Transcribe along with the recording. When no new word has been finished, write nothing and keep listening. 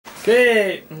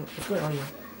Okay, what's going on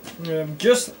here?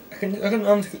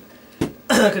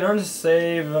 I can honestly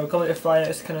say Goblet of Fire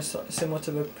is kind of similar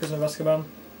to the Prisoner of Azkaban.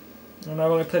 And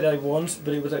I've only played it like once,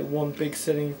 but it was like one big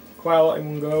sitting, quite a lot in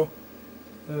one go.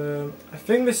 I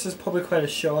think this is probably quite a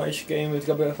shortish game with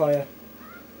Goblet of Fire,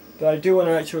 but I do want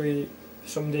to actually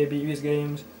someday beat these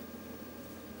games.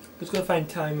 Just gotta find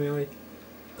time really,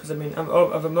 because I mean, at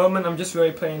the moment I'm just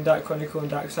really playing Dark Chronicle and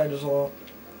Dark Side as well.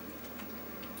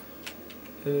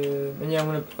 And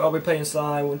yeah, I'll be playing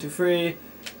Sly 1, 2, 3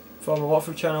 for my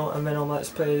walkthrough channel, and then on Let's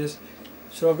Plays.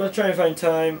 So I've got to try and find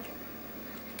time.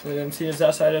 Seeing as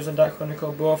Darksiders and Dark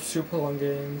Chronicle both super long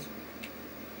games.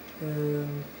 So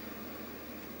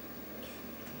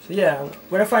yeah,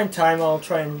 when I find time, I'll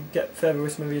try and get further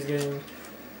with some of these games.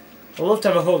 I'd love to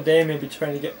have a whole day maybe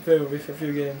trying to get further with a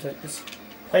few games, like just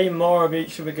playing more of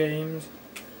each of the games.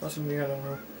 That's something I don't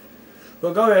know.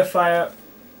 But Goblet of Fire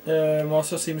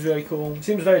also seems really cool. It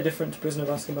seems very different to Prisoner of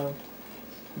Azkaban,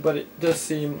 but it does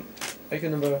seem like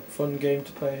another fun game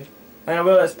to play. And I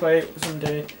will let's play it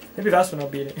someday. Maybe that's when I'll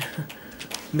beat it.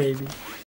 Maybe.